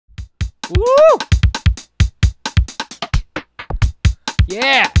Woo!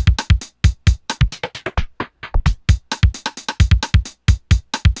 Yeah!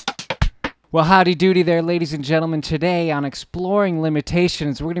 Well, howdy doody there, ladies and gentlemen. Today on Exploring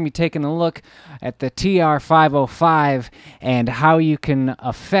Limitations, we're going to be taking a look at the TR-505 and how you can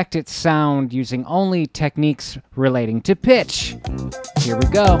affect its sound using only techniques relating to pitch. Here we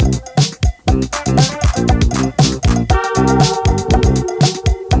go.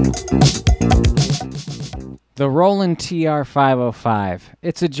 The Roland TR-505.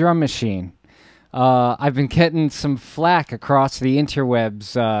 It's a drum machine. I've been getting some flack across the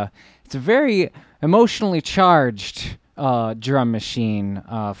interwebs. It's a very emotionally charged drum machine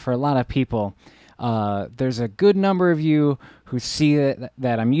for a lot of people. There's a good number of you who see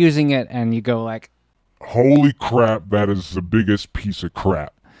that I'm using it, and you go like, "Holy crap, that is the biggest piece of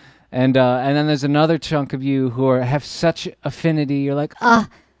crap." And then there's another chunk of you who have such affinity. You're like, "Oh,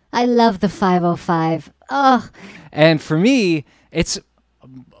 I love the 505. Oh." And for me, it's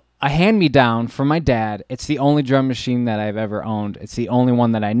a hand-me-down from my dad. It's the only drum machine that I've ever owned. It's the only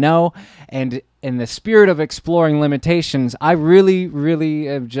one that I know. And in the spirit of exploring limitations, I really, really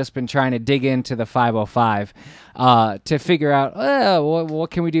have just been trying to dig into the 505 to figure out, what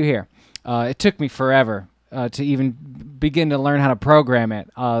can we do here? It took me forever to even begin to learn how to program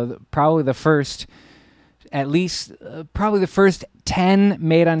it. Probably the first 10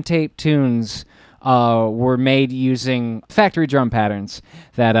 made-on-tape tunes were made using factory drum patterns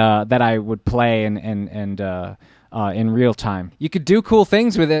that I would play and in real time. You could do cool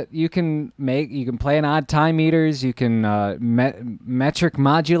things with it. You can play in odd time meters. You can metric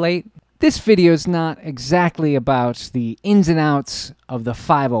modulate. This video is not exactly about the ins and outs of the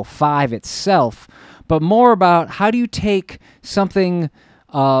 505 itself, but more about how do you take something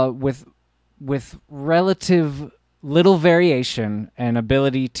with relative little variation and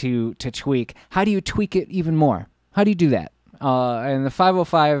ability to tweak. How do you tweak it even more? How do you do that? And the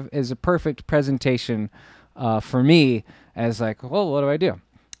 505 is a perfect presentation for me as like, well, what do I do?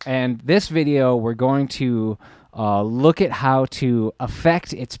 And this video, we're going to look at how to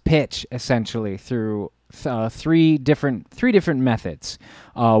affect its pitch essentially through three different methods.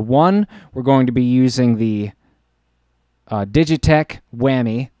 One, we're going to be using the Digitech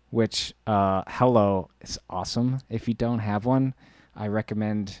Whammy, which, hello, is awesome. If you don't have one, I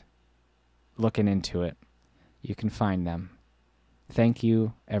recommend looking into it. You can find them. Thank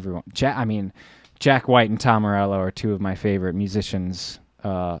you, everyone. Jack White and Tom Morello are two of my favorite musicians.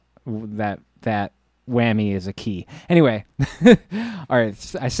 That Whammy is a key. Anyway, all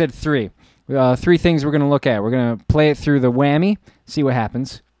right, I said three. Three things we're going to look at. We're going to play it through the Whammy, see what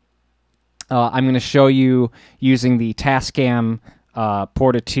happens. I'm going to show you using the Tascam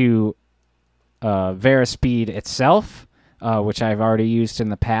Porta 2 Verispeed itself, which I've already used in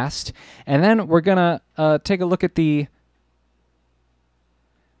the past, and then we're gonna take a look at the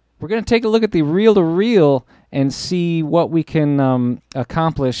reel-to-reel and see what we can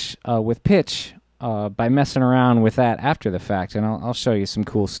accomplish with pitch by messing around with that after the fact, and I'll show you some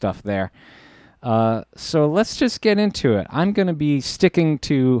cool stuff there. So let's just get into it. I'm gonna be sticking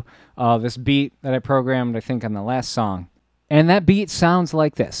to this beat that I programmed, I think, on the last song. And that beat sounds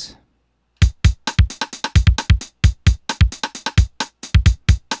like this.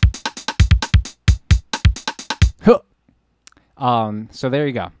 So there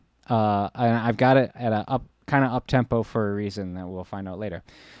you go. And I've got it at a kind of up tempo for a reason that we'll find out later.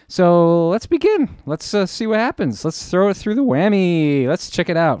 So let's begin. Let's see what happens. Let's throw it through the Whammy. Let's check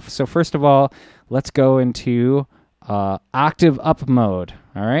it out. So first of all, let's go into octave up mode.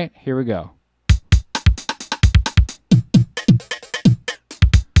 All right, here we go.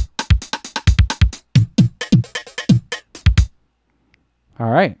 All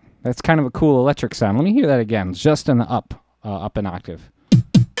right, that's kind of a cool electric sound. Let me hear that again, just in the up an octave.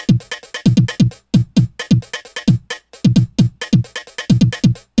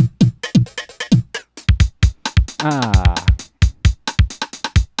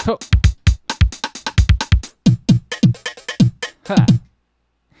 Ho. Ha.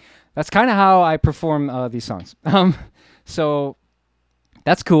 That's kind of how I perform these songs. So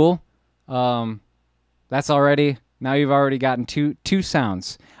that's cool. That's already. Now you've already gotten two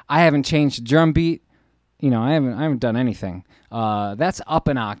sounds. I haven't changed the drum beat. I haven't done anything. That's up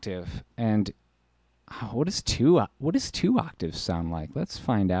an octave. And what does two octaves sound like? Let's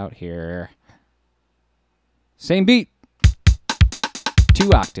find out here. Same beat.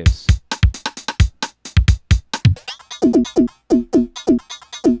 2 octaves.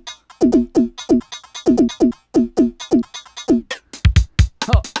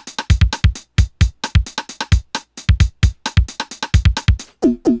 Oh.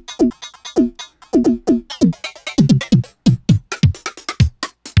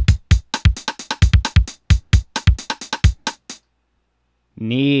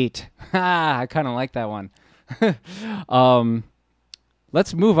 I kind of like that one.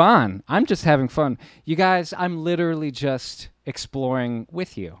 Let's move on. I'm just having fun. You guys, I'm literally just exploring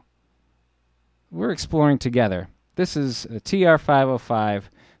with you. We're exploring together. This is a TR-505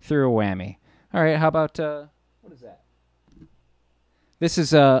 through a whammy. All right, how about, what is that? This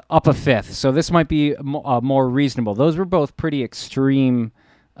is up a fifth, so this might be more reasonable. Those were both pretty extreme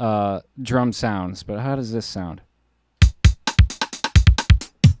drum sounds, but how does this sound?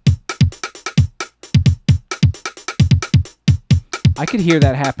 I could hear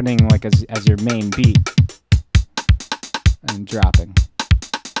that happening like as your main beat and dropping.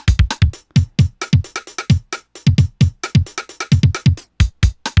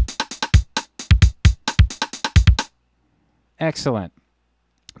 Excellent.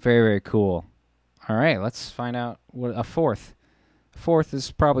 Very, very cool. All right, let's find out what a fourth. Fourth is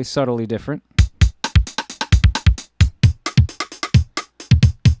probably subtly different.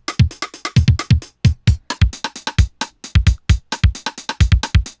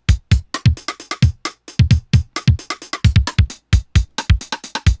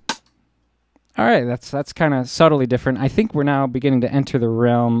 All right, that's kind of subtly different. I think we're now beginning to enter the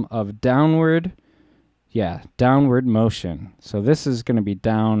realm of downward. Yeah, downward motion. So this is going to be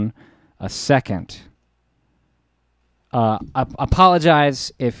down a second. I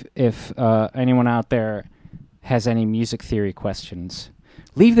apologize if anyone out there has any music theory questions.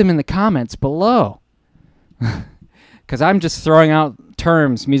 Leave them in the comments below. Because I'm just throwing out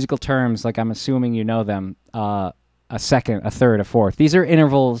terms, musical terms, like I'm assuming you know them. A second, a third, a fourth. These are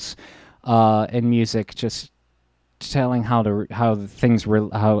intervals in music, just telling how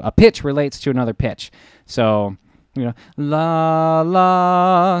a pitch relates to another pitch. So, la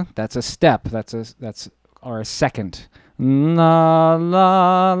la, that's a step. Or a second. La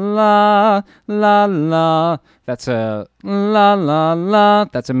la la la la. That's a la la la.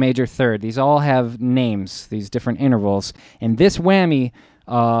 That's a major third. These all have names. These different intervals, and this whammy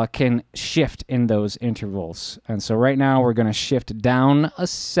can shift in those intervals. And so right now we're gonna shift down a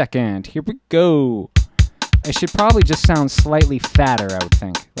second. Here we go. It should probably just sound slightly fatter, I would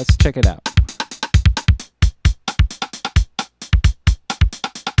think. Let's check it out.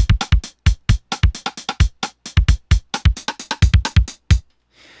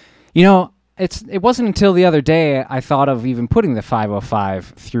 It wasn't until the other day I thought of even putting the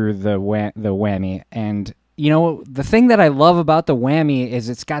 505 through the whammy. And, the thing that I love about the whammy is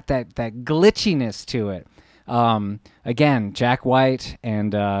it's got that glitchiness to it. Again, Jack White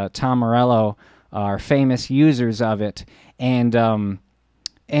and Tom Morello are famous users of it. And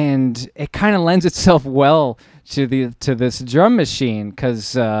it kind of lends itself well to this drum machine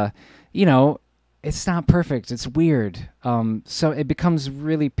because, it's not perfect. It's weird. So it becomes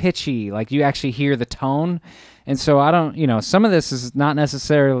really pitchy. Like you actually hear the tone. And so I don't, some of this is not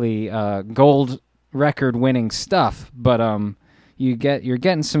necessarily gold record winning stuff, but you're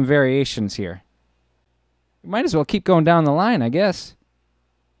getting some variations here. You might as well keep going down the line, I guess.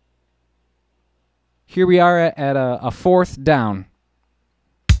 Here we are at a fourth down.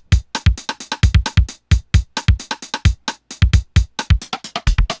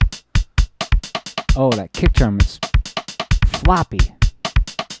 Oh, that kick drum is floppy.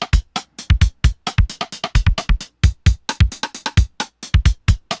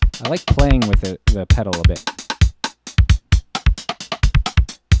 I like playing with the pedal a bit.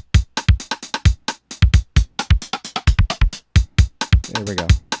 There we go.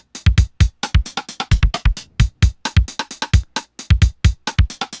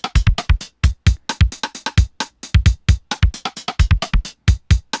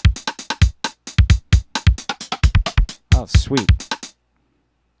 Oh, sweet.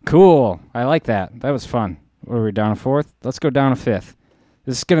 Cool. I like that. That was fun. What are we, down a fourth? Let's go down a fifth.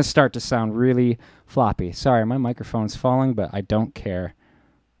 This is going to start to sound really floppy. Sorry, my microphone's falling, but I don't care.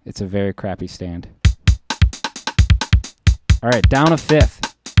 It's a very crappy stand. All right, down a fifth.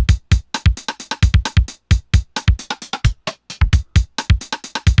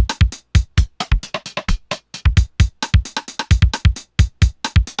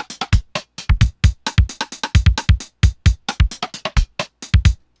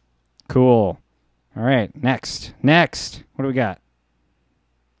 Cool. All right, next. What do we got?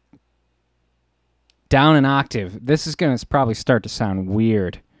 Down an octave. This is going to probably start to sound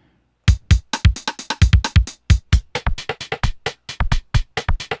weird.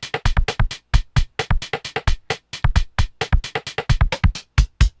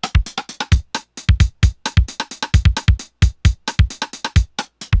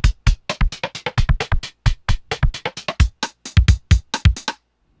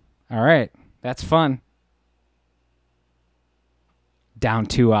 All right, that's fun. down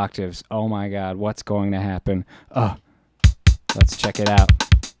 2 octaves. Oh my God, what's going to happen? Let's check it out.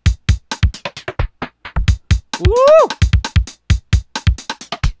 Woo!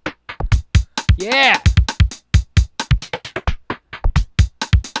 Yeah!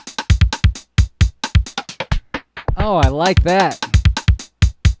 Oh, I like that.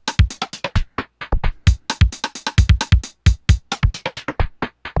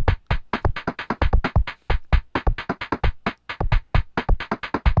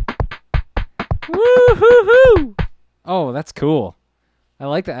 Woo-hoo-hoo! Oh, that's cool. I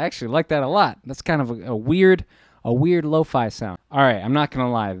like that. I actually like that a lot. That's kind of a weird lo-fi sound. All right, I'm not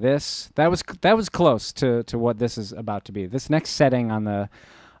gonna lie. That was close to what this is about to be. This next setting on the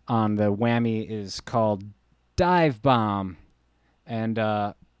whammy is called Dive Bomb, and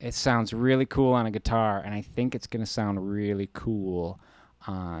it sounds really cool on a guitar, and I think it's gonna sound really cool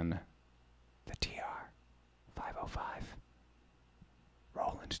on the TR-505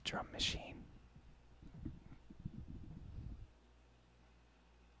 Roland drum machine.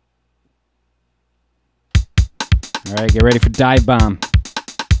 All right, get ready for Dive Bomb.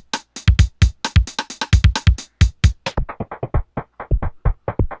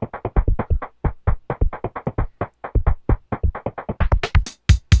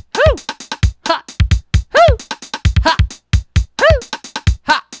 Hoo! Ha! Hoo! Ha! Hoo!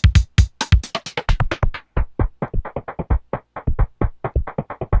 Ha!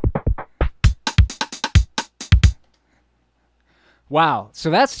 Wow, so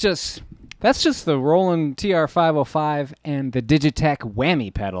that's just the Roland TR-505 and the Digitech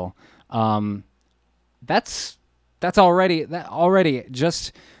Whammy pedal. That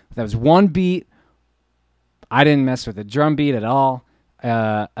was one beat. I didn't mess with the drum beat at all.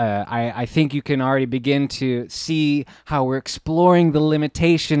 I think you can already begin to see how we're exploring the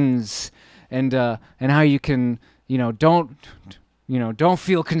limitations and how you can don't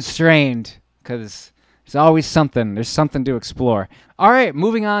feel constrained, because there's always something. There's something to explore. All right,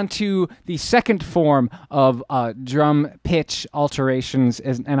 moving on to the second form of drum pitch alterations,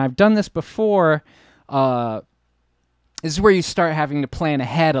 and I've done this before. This is where you start having to plan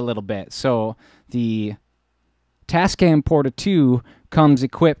ahead a little bit. So the Tascam Porta 2 comes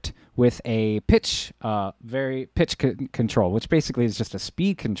equipped with a pitch control, which basically is just a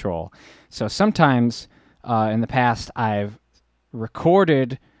speed control. So sometimes in the past I've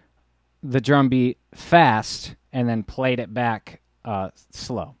recorded the drum beat fast and then played it back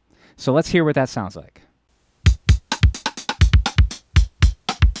slow. So let's hear what that sounds like.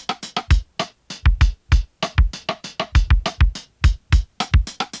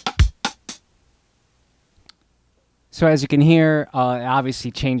 So as you can hear, it obviously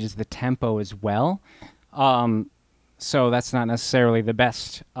changes the tempo as well. So that's not necessarily the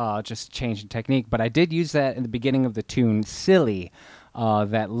best just change in technique, but I did use that in the beginning of the tune Silly.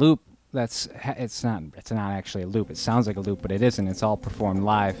 That loop, it's not actually a loop. It sounds like a loop, but it isn't. It's all performed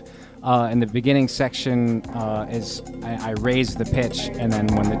live. In the beginning section I raise the pitch, and then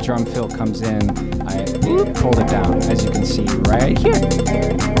when the drum fill comes in, I hold it down, as you can see right here.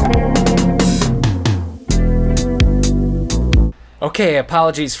 Okay,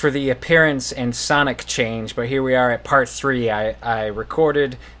 apologies for the appearance and sonic change, but here we are at part 3. I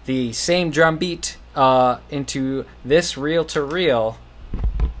recorded the same drum beat into this reel-to-reel,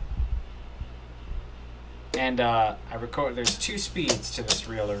 and there's 2 speeds to this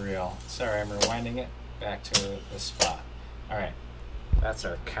reel-to-reel. Sorry, I'm rewinding it back to the spot. Alright, that's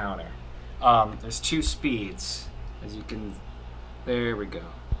our counter. There's 2 speeds, as you can, there we go.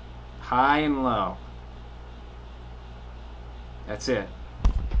 High and low. That's it.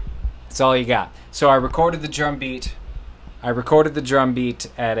 That's all you got. So I recorded the drum beat. At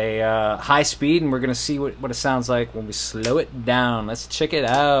a high speed, and we're gonna see what it sounds like when we slow it down. Let's check it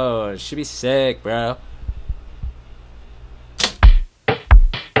out. It should be sick, bro.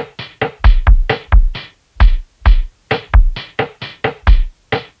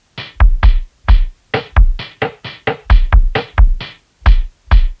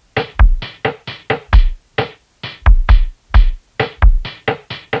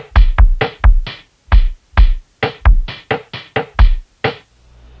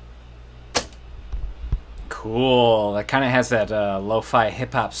 Cool. That kind of has that lo-fi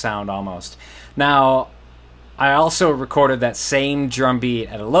hip-hop sound almost. Now, I also recorded that same drum beat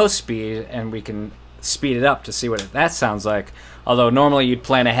at a low speed, and we can speed it up to see what that sounds like. Although normally you'd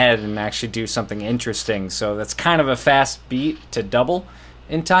plan ahead and actually do something interesting. So that's kind of a fast beat to double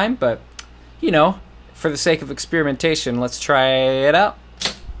in time, but, you know, for the sake of experimentation, let's try it out.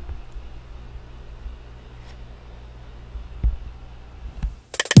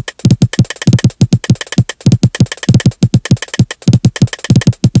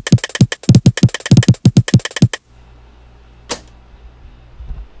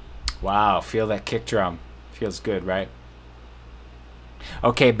 Wow, feel that kick drum. Feels good, right?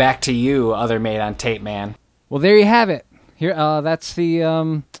 Okay, back to you, other mate on tape man. Well, there you have it. Here, that's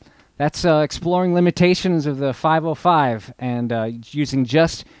the exploring limitations of the 505 and using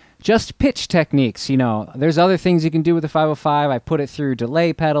just pitch techniques. You know, there's other things you can do with the 505. I put it through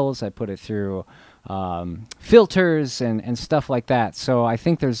delay pedals. I put it through filters and stuff like that. So I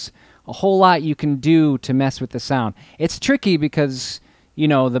think there's a whole lot you can do to mess with the sound. It's tricky because, you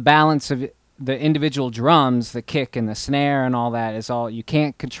know, the balance of the individual drums, the kick and the snare and all that is all, you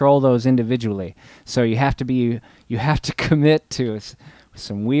can't control those individually. So you have to commit to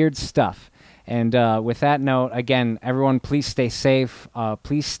some weird stuff. And with that note, again, everyone, please stay safe.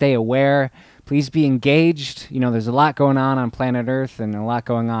 Please stay aware. Please be engaged. You know, there's a lot going on planet Earth and a lot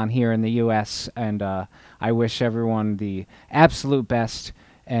going on here in the U.S. And I wish everyone the absolute best.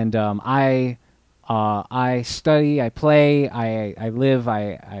 And I study, I play, I live,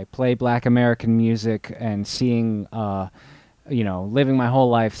 I play Black American music, and seeing, you know, living my whole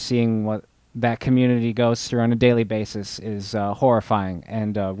life, seeing what that community goes through on a daily basis is horrifying,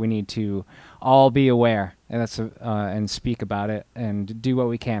 and we need to all be aware and speak about it and do what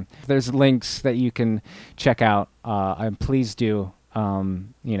we can. There's links that you can check out, and please do.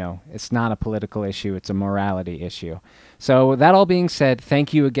 You know, it's not a political issue, it's a morality issue. So with that all being said,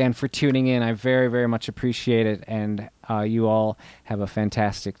 thank you again for tuning in. I very, very much appreciate it, and you all have a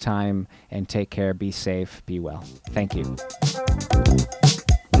fantastic time, and take care, be safe, be well. Thank you.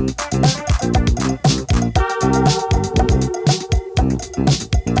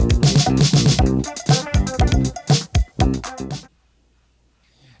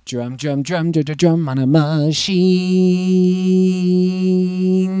 Drum, drum, drum, drum, drum on a machine.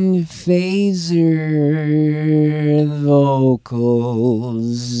 Phaser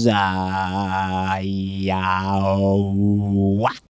vocals. Yow.